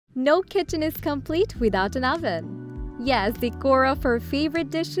No kitchen is complete without an oven. Yes, the core of our favorite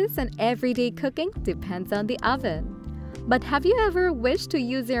dishes and everyday cooking depends on the oven. But have you ever wished to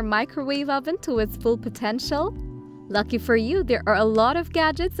use your microwave oven to its full potential? Lucky for you, there are a lot of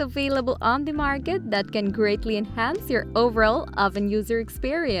gadgets available on the market that can greatly enhance your overall oven user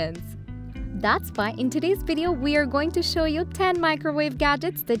experience. That's why in today's video, we are going to show you 10 microwave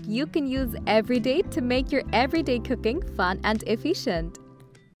gadgets that you can use every day to make your everyday cooking fun and efficient.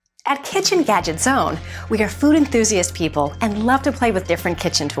 At Kitchen Gadget Zone, we are food enthusiast people and love to play with different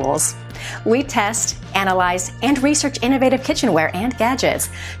kitchen tools. We test, analyze, and research innovative kitchenware and gadgets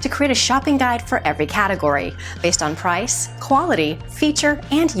to create a shopping guide for every category based on price, quality, feature,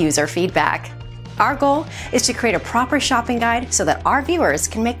 and user feedback. Our goal is to create a proper shopping guide so that our viewers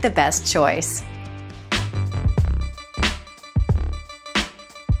can make the best choice.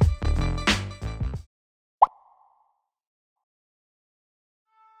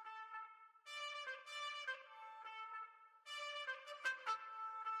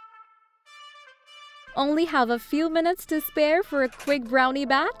 Only have a few minutes to spare for a quick brownie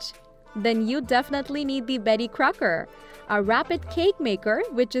batch? Then you definitely need the Crocker, a rapid cake maker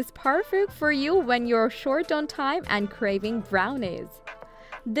which is perfect for you when you're short on time and craving brownies.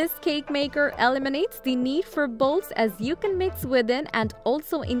 This cake maker eliminates the need for bowls as you can mix within and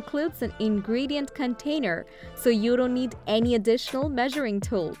also includes an ingredient container, so you don't need any additional measuring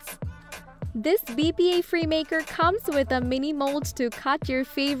tools. This BPA-free maker comes with a mini mold to cut your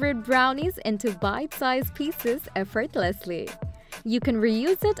favorite brownies into bite-sized pieces effortlessly. You can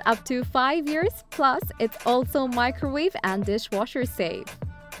reuse it up to 5 years, plus it's also microwave and dishwasher safe.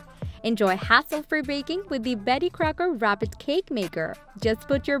 Enjoy hassle-free baking with the Crocker Rapid Cake Maker. Just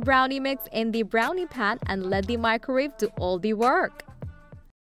put your brownie mix in the brownie pan and let the microwave do all the work.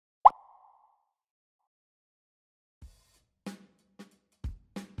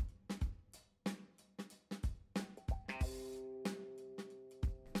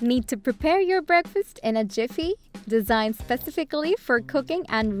 Need to prepare your breakfast in a jiffy? Designed specifically for cooking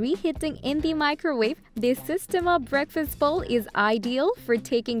and reheating in the microwave, the Sistema breakfast bowl is ideal for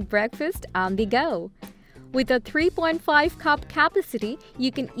taking breakfast on the go. With a 3.5 cup capacity,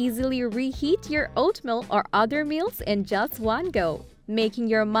 you can easily reheat your oatmeal or other meals in just one go, making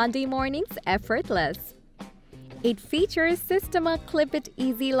your Monday mornings effortless. It features Sistema Clip-It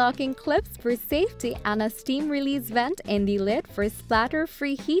Easy locking clips for safety and a steam release vent in the lid for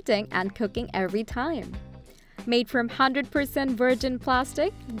splatter-free heating and cooking every time. Made from 100% virgin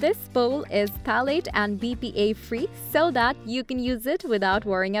plastic, this bowl is phthalate and BPA-free so that you can use it without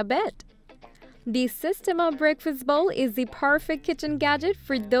worrying a bit. The Sistema breakfast bowl is the perfect kitchen gadget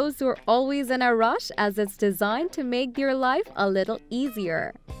for those who are always in a rush, as it's designed to make your life a little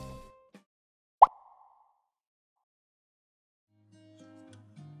easier.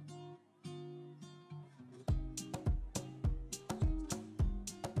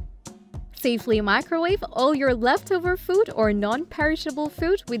 Safely microwave all your leftover food or non-perishable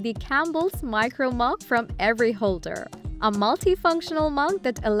food with the Campbell's Micro Mug from Evriholder, a multifunctional mug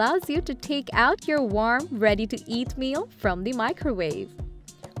that allows you to take out your warm, ready-to-eat meal from the microwave.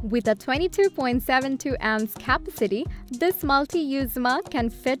 With a 22.72 ounce capacity, this multi-use mug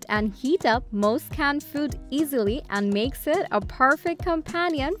can fit and heat up most canned food easily and makes it a perfect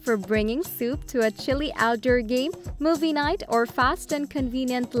companion for bringing soup to a chilly outdoor game, movie night, or fast and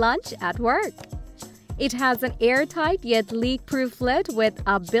convenient lunch at work. It has an airtight yet leak-proof lid with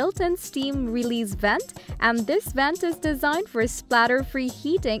a built-in steam release vent, and this vent is designed for splatter-free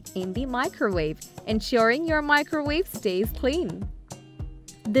heating in the microwave, ensuring your microwave stays clean.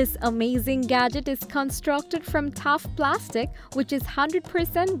 This amazing gadget is constructed from tough plastic, which is 100%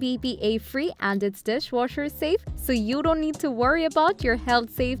 BPA-free and it's dishwasher safe, so you don't need to worry about your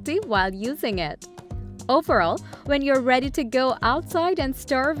health safety while using it. Overall, when you're ready to go outside and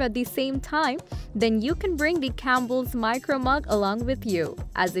starve at the same time, then you can bring the Campbell's Micro Mug along with you,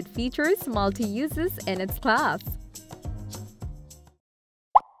 as it features multi-uses in its class.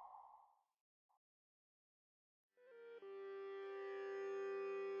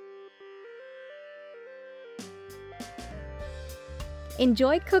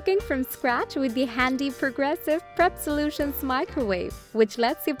 Enjoy cooking from scratch with the handy Progressive Prep Solutions microwave, which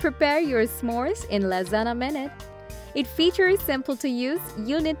lets you prepare your s'mores in less than a minute. It features simple to use.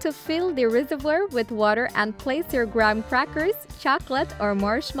 You need to fill the reservoir with water and place your graham crackers, chocolate, or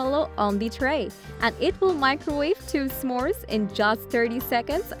marshmallow on the tray, and it will microwave 2 s'mores in just 30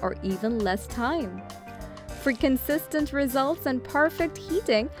 seconds or even less time. For consistent results and perfect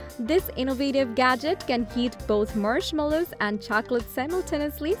heating, this innovative gadget can heat both marshmallows and chocolate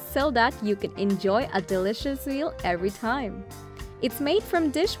simultaneously so that you can enjoy a delicious meal every time. It's made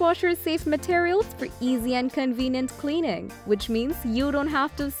from dishwasher-safe materials for easy and convenient cleaning, which means you don't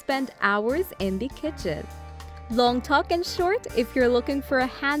have to spend hours in the kitchen. Long talk and short, if you're looking for a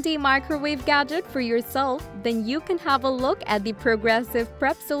handy microwave gadget for yourself, then you can have a look at the Progressive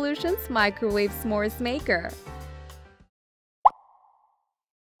Prep Solutions Microwave S'mores Maker.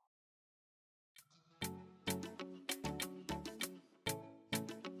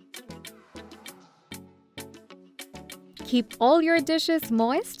 Keep all your dishes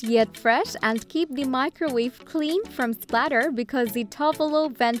moist yet fresh and keep the microwave clean from splatter because the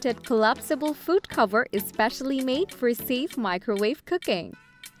Tovolo vented collapsible food cover is specially made for safe microwave cooking.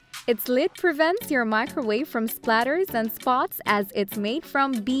 Its lid prevents your microwave from splatters and spots as it's made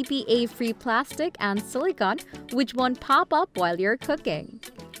from BPA-free plastic and silicone, which won't pop up while you're cooking.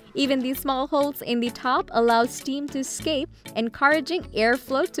 Even the small holes in the top allow steam to escape, encouraging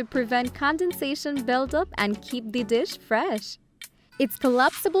airflow to prevent condensation buildup and keep the dish fresh. Its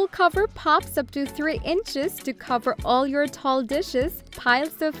collapsible cover pops up to 3 inches to cover all your tall dishes,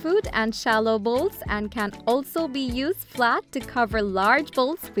 piles of food, and shallow bowls, and can also be used flat to cover large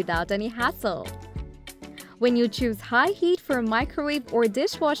bowls without any hassle. When you choose high heat for microwave or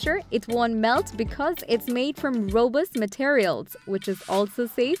dishwasher, it won't melt because it's made from robust materials, which is also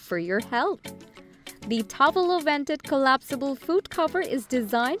safe for your health. The Tovolo vented collapsible food cover is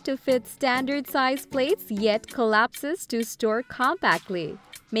designed to fit standard size plates yet collapses to store compactly,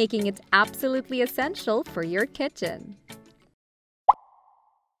 making it absolutely essential for your kitchen.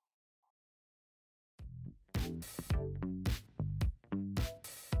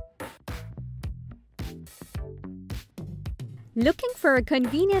 Looking for a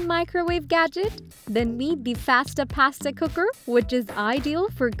convenient microwave gadget? Then meet the Fasta pasta cooker, which is ideal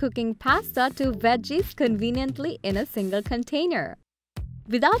for cooking pasta to veggies conveniently in a single container.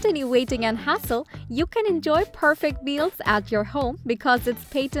 Without any waiting and hassle, you can enjoy perfect meals at your home because its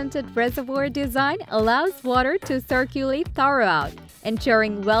patented reservoir design allows water to circulate throughout,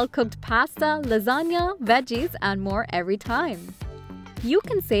 ensuring well-cooked pasta, lasagna, veggies, and more every time. You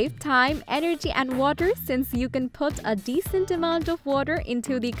can save time, energy, and water since you can put a decent amount of water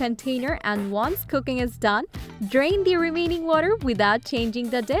into the container and once cooking is done, drain the remaining water without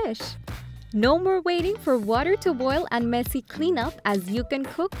changing the dish. No more waiting for water to boil and messy cleanup as you can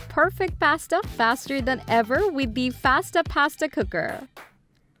cook perfect pasta faster than ever with the Fasta pasta cooker.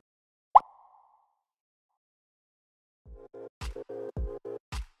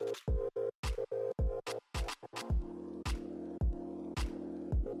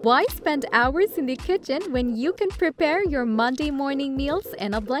 Why spend hours in the kitchen when you can prepare your Monday morning meals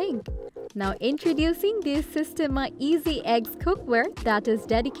in a blink? Now introducing the Sistema Easy Eggs cookware that is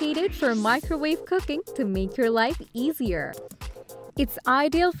dedicated for microwave cooking to make your life easier. It's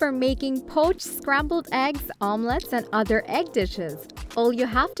ideal for making poached scrambled eggs, omelets, and other egg dishes. All you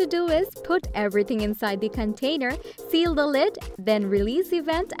have to do is put everything inside the container, seal the lid, then release the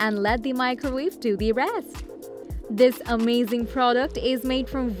vent and let the microwave do the rest. This amazing product is made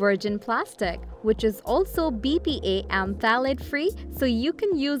from virgin plastic, which is also BPA and phthalate-free, so you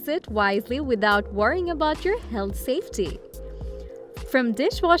can use it wisely without worrying about your health safety. From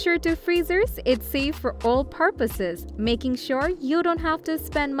dishwasher to freezers, it's safe for all purposes, making sure you don't have to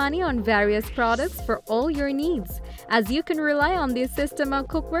spend money on various products for all your needs, as you can rely on the Sistema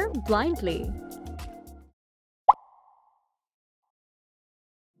cookware blindly.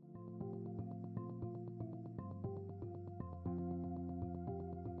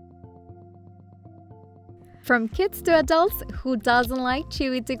 From kids to adults, who doesn't like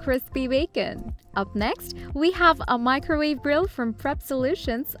chewy to crispy bacon? Up next, we have a microwave grill from Prep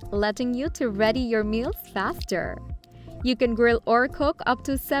Solutions, letting you to ready your meals faster. You can grill or cook up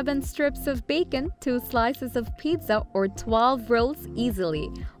to 7 strips of bacon, 2 slices of pizza, or 12 rolls easily,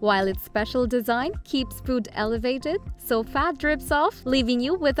 while its special design keeps food elevated so fat drips off, leaving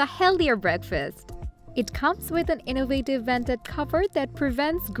you with a healthier breakfast. It comes with an innovative vented cover that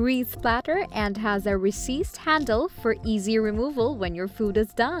prevents grease splatter and has a recessed handle for easy removal when your food is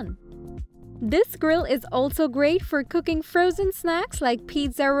done. This grill is also great for cooking frozen snacks like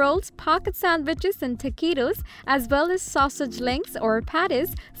pizza rolls, pocket sandwiches, and taquitos, as well as sausage links or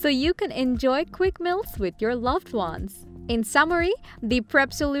patties, so you can enjoy quick meals with your loved ones. In summary, the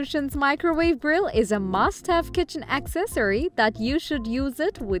Prep Solutions microwave grill is a must-have kitchen accessory that you should use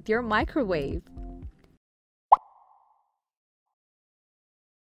it with your microwave.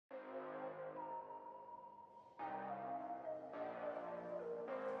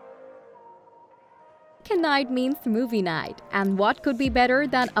 Night means movie night, and what could be better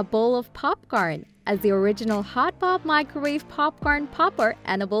than a bowl of popcorn, as the original Hotpop microwave popcorn popper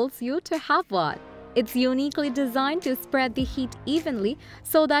enables you to have one. It's uniquely designed to spread the heat evenly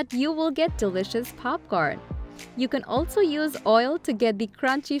so that you will get delicious popcorn. You can also use oil to get the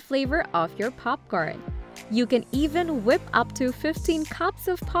crunchy flavor of your popcorn. You can even whip up to 15 cups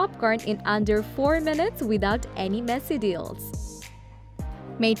of popcorn in under 4 minutes without any messy deals.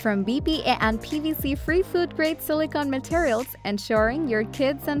 Made from BPA and PVC-free food-grade silicone materials, ensuring your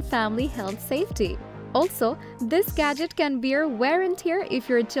kids and family health safety. Also, this gadget can bear wear and tear if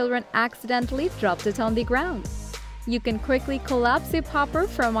your children accidentally dropped it on the ground. You can quickly collapse a popper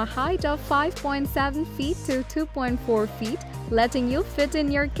from a height of 5.7 feet to 2.4 feet, letting you fit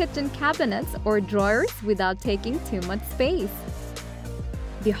in your kitchen cabinets or drawers without taking too much space.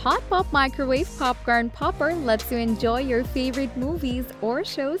 The Hotpop microwave popcorn popper lets you enjoy your favorite movies or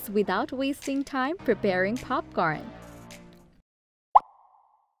shows without wasting time preparing popcorn.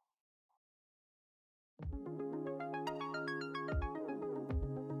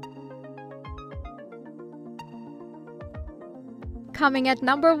 Coming at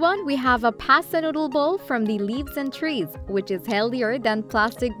number 1, we have a pasta noodle bowl from the Leaves and Trees, which is healthier than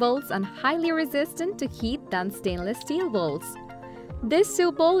plastic bowls and highly resistant to heat than stainless steel bowls. This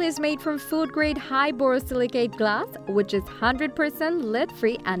soup bowl is made from food-grade high borosilicate glass, which is 100%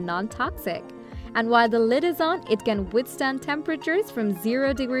 lid-free and non-toxic. And while the lid is on, it can withstand temperatures from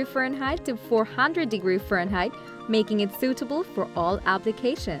 0°F to 400°F, making it suitable for all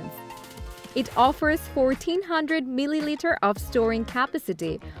applications. It offers 1400 milliliter of storing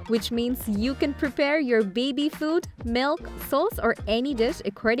capacity, which means you can prepare your baby food, milk, sauce, or any dish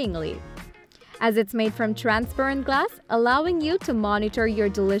accordingly. As it's made from transparent glass, allowing you to monitor your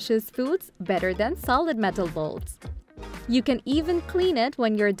delicious foods better than solid metal bowls. You can even clean it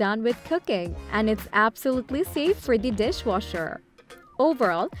when you're done with cooking, and it's absolutely safe for the dishwasher.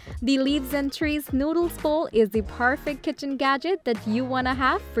 Overall, the Leaves and Trees Noodles Bowl is the perfect kitchen gadget that you want to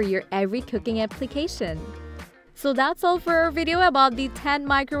have for your every cooking application. So that's all for our video about the 10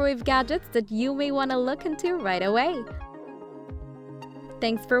 microwave gadgets that you may want to look into right away.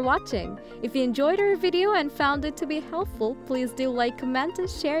 Thanks for watching. If you enjoyed our video and found it to be helpful, please do like, comment, and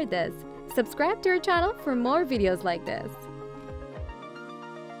share this. Subscribe to our channel for more videos like this.